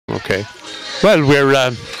Okay. Well,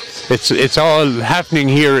 we're it's all happening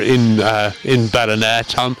here in Ballina,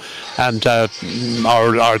 Tom, and our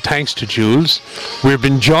thanks to Jules. We've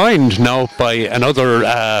been joined now by another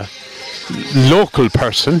local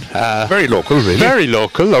person. Very local, really. Very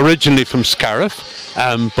local, originally from Scariff,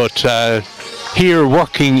 but here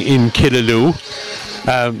working in Killaloe,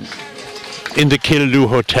 in the Killaloe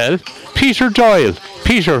Hotel. Peter Doyle.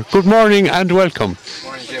 Peter, good morning and welcome. Good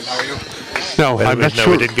morning, Jim. How are you? No, I'm not sure.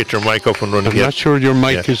 We didn't get your mic up and running I'm yet. not sure your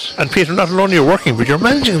mic is... And Peter, not alone you're working, but you're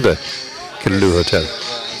managing the Killaloe Hotel.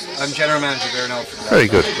 I'm general manager there now. Very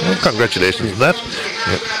good. Well, congratulations on that.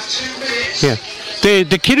 Yeah.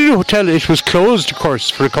 The Killaloe Hotel, it was closed, of course,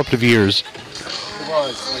 for a couple of years. It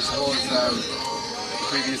was, I suppose,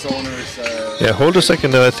 previous owners... Yeah, hold a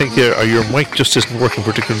second now. I think your mic just isn't working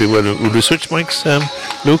particularly well. Will we switch mics,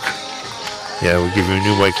 Luke? Yeah, we'll give you a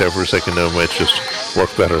new mic there for a second now. It might just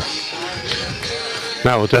work better.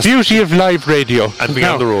 Now, the beauty of live radio. And be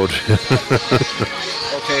on the road.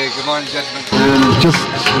 Okay, good morning, gentlemen.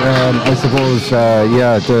 I suppose,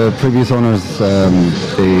 the previous owners,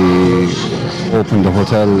 they opened the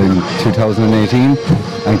hotel in 2018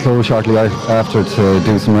 and closed shortly after to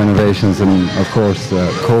do some renovations, and of course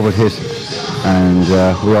COVID hit, and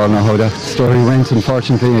we all know how that story went,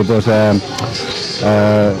 unfortunately, but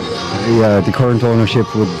the current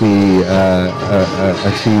ownership would be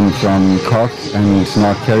a team from Cork and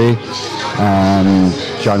North Kerry.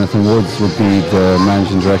 Jonathan Woods would be the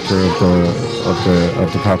managing director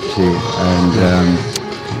of the property, and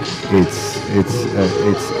it's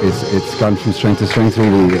gone from strength to strength,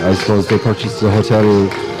 really. I suppose they purchased the hotel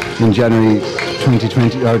in January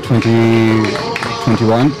 2020 or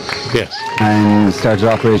 2021. Yes. And started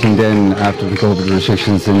operating then after the COVID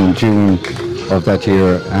restrictions in June of that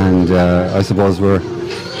year, and I suppose we're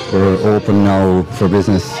open now for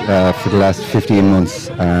business for the last 15 months.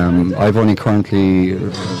 I've only currently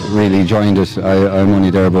really joined it. I'm only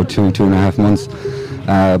there about 2.5 months.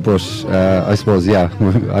 But I suppose,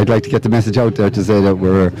 I'd like to get the message out there to say that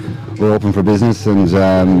we're open for business, and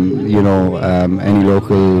any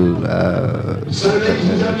local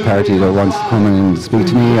party that wants to come and speak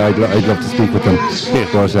to me, I'd love to speak with them.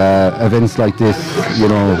 But events like this,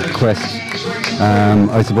 Quest,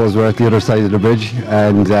 I suppose we're at the other side of the bridge,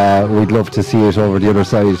 and we'd love to see it over the other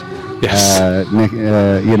side. Yes. In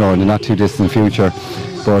the not too distant future.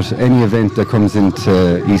 But any event that comes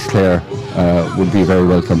into East Clare would be very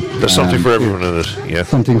welcome. There's something for everyone in it. Yeah.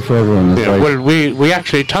 Something for everyone. Yeah, right. well, we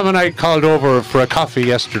actually, Tom and I called over for a coffee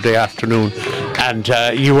yesterday afternoon, and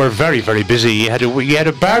you were very, very busy. You had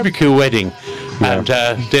a barbecue wedding, and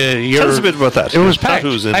tell us a bit about that. It was packed,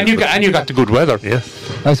 and you got the good weather. Yeah.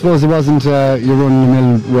 I suppose it wasn't your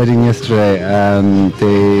run-of-the-mill wedding yesterday.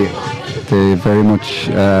 They very much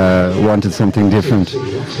wanted something different,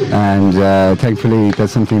 and thankfully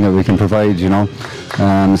that's something that we can provide,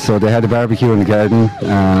 So they had a barbecue in the garden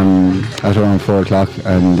at around 4 o'clock,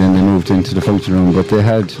 and then they moved into the function room. But they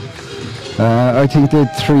had, I think they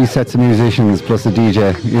had 3 sets of musicians plus a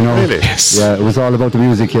DJ, Really? Yes. Yeah, it was all about the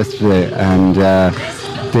music yesterday, and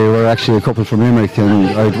they were actually a couple from Limerick, and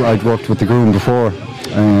I'd worked with the groom before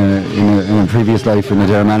in a previous life in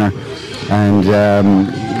Adare Manor. And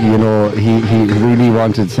he really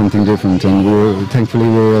wanted something different, and thankfully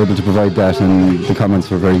we were able to provide that, and the comments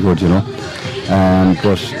were very good, I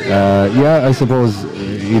suppose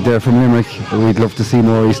they're from Limerick. We'd love to see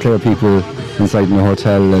more East Clare people inside the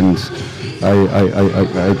hotel, and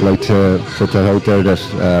I'd like to put that out there that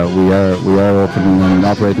we are open and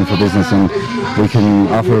operating for business, and we can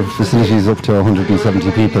offer facilities up to 170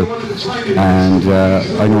 people. And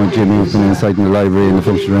I know, Jim, you've been inside in the library in the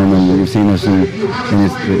function room, and you've seen it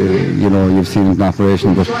you've seen it in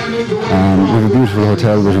operation. But we have a beautiful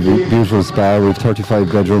hotel with a beautiful spa. We have 35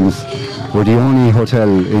 bedrooms. We're the only hotel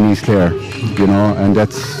in East Clare, and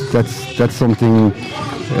that's something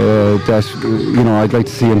that I'd like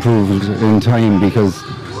to see improved in time, because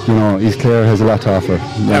East Clare has a lot to offer.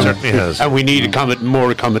 It certainly has. And we need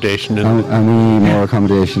more accommodation. And we need more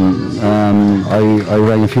accommodation. I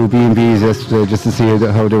rang a few B&Bs yesterday just to see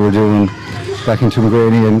how they were doing back in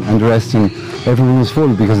Tuamgraney and the rest, and everyone was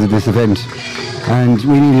full because of this event. And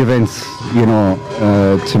we need events, to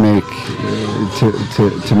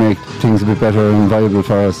make things a bit better and viable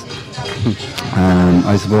for us.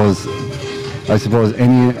 I suppose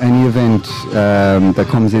any event that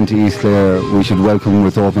comes into East Clare, we should welcome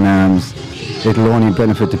with open arms. It'll only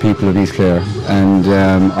benefit the people of East Clare, and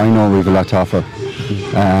I know we have a lot to offer.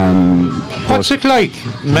 What's it like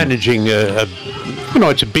managing even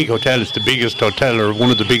though it's a big hotel, it's the biggest hotel or one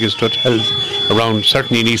of the biggest hotels around,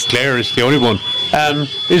 certainly in East Clare, it's the only one.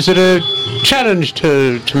 Is it a challenge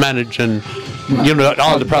to manage and, you know,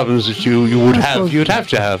 all the problems that you'd have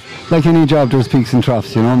to have? Like any job, there's peaks and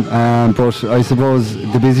troughs, you know. But I suppose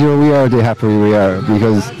the busier we are, the happier we are,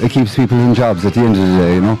 because it keeps people in jobs at the end of the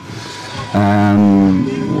day, you know.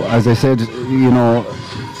 As I said, you know,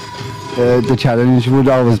 the challenge would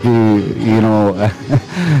always be, you know,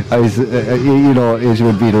 you know, it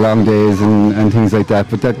would be the long days and things like that.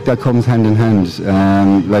 But that comes hand in hand.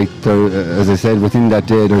 Like there, as I said, within that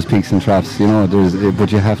day, there's peaks and troughs. You know,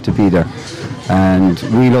 but you have to be there. And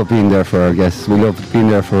we love being there for our guests. We love being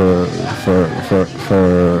there for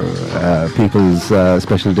people's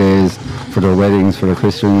special days, for their weddings, for their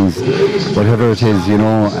christenings, whatever it is, you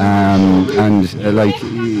know. Like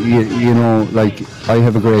you know, like I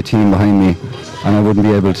have a great team behind me, and I wouldn't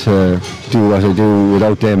be able to do what I do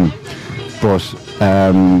without them. But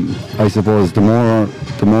I suppose the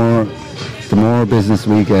more business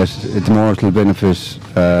we get, the more it'll benefit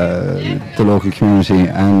the local community,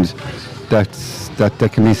 and that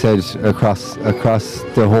can be said across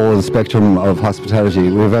the whole spectrum of hospitality.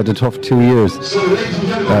 We've had a tough 2 years.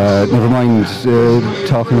 Never mind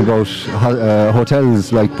talking about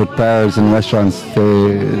hotels, like, but bars and restaurants.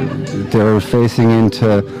 They're facing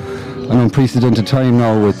into an unprecedented time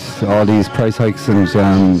now with all these price hikes and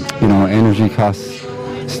you know, energy costs,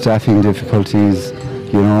 staffing difficulties.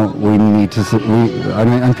 You know, we need to.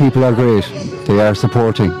 And people are great. They are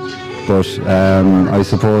supporting. But I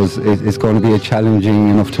suppose it's going to be a challenging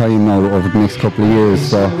enough time now over the next couple of years.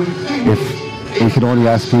 So if we can only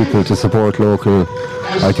ask people to support local,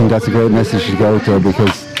 I think that's a great message to get out there,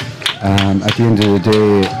 because at the end of the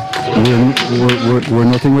day, we're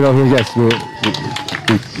nothing without our guests.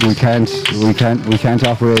 We can't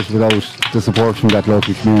operate without the support from that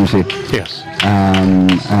local community. Yes.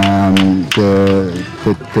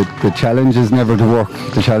 The challenge is never to work.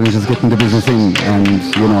 The challenge is getting the business in, and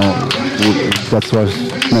you know, that's what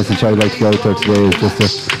message I'd like to get out there today, is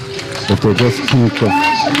just if they just think of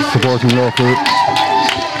supporting local.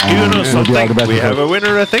 You know something? We have a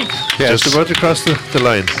winner, I think. Yes. Just about to cross the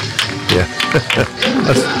line. Yeah.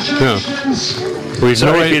 We're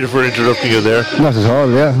sorry, Peter, for interrupting you there. Not at all.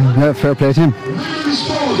 Yeah, fair play to him.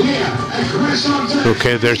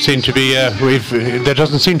 Okay, there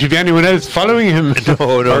doesn't seem to be anyone else following him.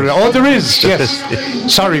 No. There is. Yes.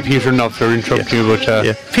 Sorry, Peter, not for interrupting you, but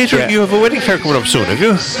Peter, you have a wedding fair coming up soon, have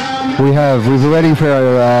you? We have a wedding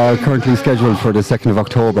fair currently scheduled for the 2nd of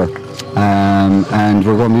October, and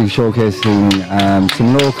we're going to be showcasing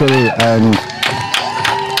some local and.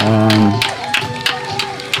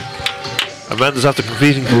 Amanda's after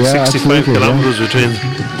completing 65 kilometres between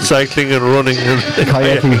cycling and running and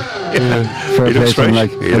kayaking. He looks fresh.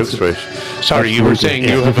 He looks fresh. Sorry, you were saying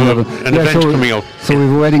you have an event coming up. So we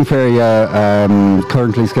have a wedding fair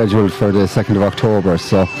currently scheduled for the 2nd of October.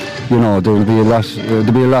 So, you know, there'll be a lot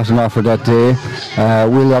on offer that day.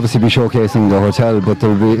 We'll obviously be showcasing the hotel, but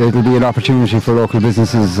it'll be an opportunity for local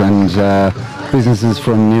businesses and businesses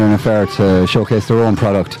from near and far to showcase their own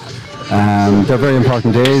product. They're very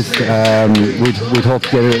important days. We'd hope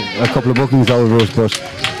to get a couple of bookings out of it, but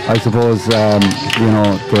I suppose you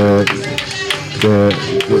know, the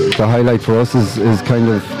highlight for us is kind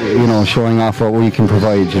of, you know, showing off what we can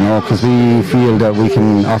provide, you know, because we feel that we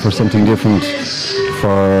can offer something different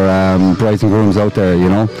for brides and grooms out there, you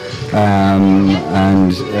know,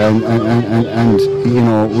 and you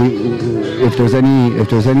know, if there's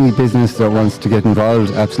any business that wants to get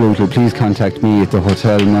involved, absolutely, please contact me at the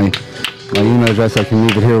hotel. My email address, I can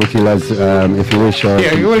leave it here with you, lads, if you wish. Or,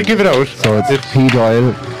 you will give it out. So it's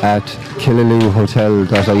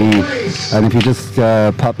pdoyle@killaloohotel.ie, and if you just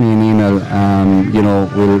pop me an email, you know,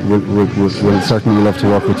 we'll certainly love to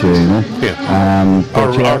work with you, you know. Yeah.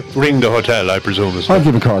 Or ring the hotel, I presume. As well. I'll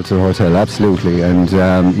give a call to the hotel, absolutely, and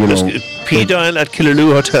you know.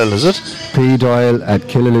 pdoyle@Killaloo Hotel, is it?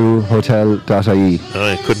 pdoyle@killaloohotel.ie.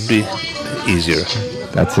 It couldn't be easier.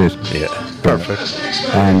 That's it. Yeah. Perfect.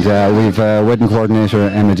 And we've wedding coordinator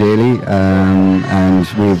Emma Daly, and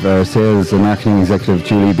we've our sales and marketing executive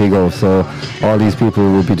Julie Bigo. So all these people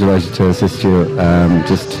would be delighted to assist you.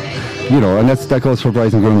 Just, you know, and that goes for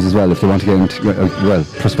brides and grooms as well. If they want to get into,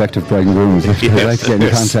 prospective bride and grooms, if they'd like to get in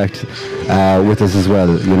contact with us as well,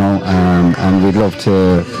 you know, and we'd love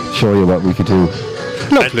to show you what we could do.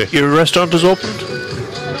 Lovely. And your restaurant is opened?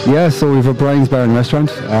 Yeah, so we have a Brian's Bar and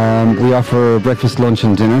Restaurant. We offer breakfast, lunch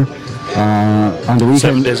and dinner. On the weekend,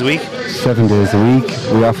 7 days a week? 7 days a week.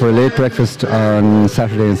 We offer a late breakfast on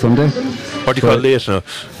Saturday and Sunday. What do you call late now?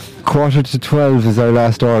 11:45 is our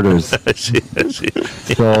last orders. I see.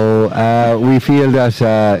 So we feel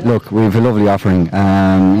that, look, we have a lovely offering.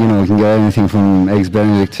 You can get anything from Eggs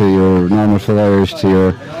Benedict to your normal full Irish to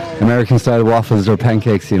your American-style waffles or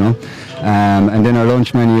pancakes, and then our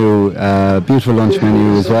lunch menu, beautiful lunch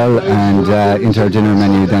menu as well, and into our dinner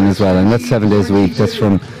menu then as well. And that's 7 days a week. That's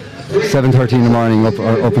from 7:30 in the morning up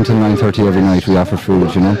until 9:30 every night. We offer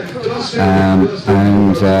food,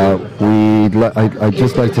 I'd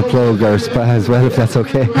just like to plug our spa as well, if that's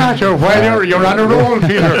okay. You're on a roll,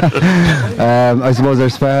 Peter. I suppose our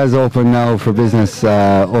spa is open now for business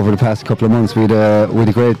over the past couple of months. We had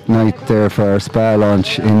a great night there for our spa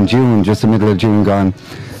launch in June, just the middle of June gone.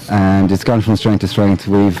 And it's gone from strength to strength.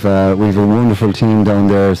 We've a wonderful team down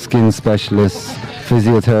there: skin specialists,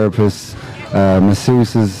 physiotherapists,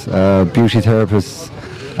 masseuses, beauty therapists.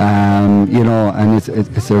 And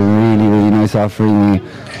it's a really, really nice offering.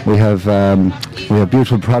 We have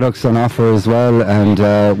beautiful products on offer as well, and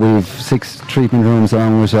we've 6 treatment rooms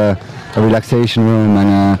along with a relaxation room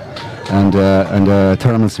and a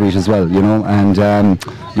thermal suite as well, and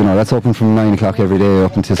that's open from 9 o'clock every day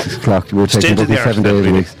up until 6 o'clock. We're taking booking 7 days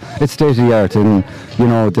a week. It's state of the art, and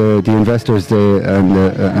the investors and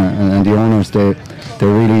the owners they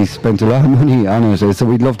really spent a lot of money on it, so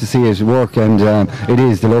we'd love to see it work, and it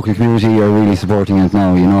is. The local community are really supporting it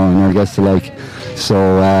now, and our guests alike. So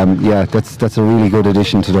that's a really good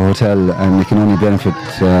addition to the hotel, and it can only benefit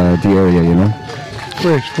the area,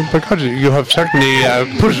 Great. Because you have certainly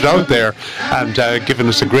put it out there and given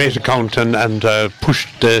us a great account and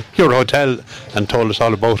pushed your hotel and told us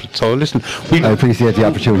all about it. So listen, I appreciate the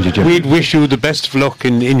opportunity, Jim. We'd wish you the best of luck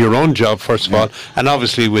in your own job, first of all, and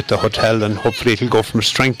obviously with the hotel, and hopefully it'll go from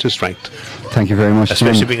strength to strength. Thank you very much,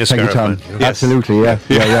 especially Tim. being a Thank you, Tom. Yes. Absolutely, yeah.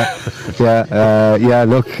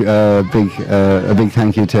 Look, a big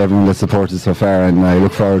thank you to everyone that supported so far, and I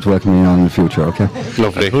look forward to welcoming you on in the future. Okay.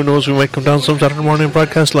 Lovely. And who knows? We might come down some Saturday morning and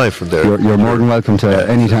broadcast live from there. You're more than welcome to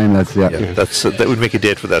any time. That would make a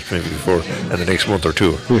date for that maybe before in the next month or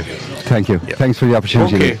two. Thank you. Yeah. Thanks for the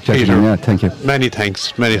opportunity, gentlemen. Peter. Yeah, thank you. Many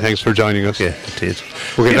thanks for joining us. Yeah, indeed.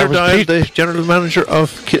 Okay, Peter Doyle, the general manager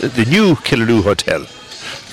of the new Killaloo Hotel.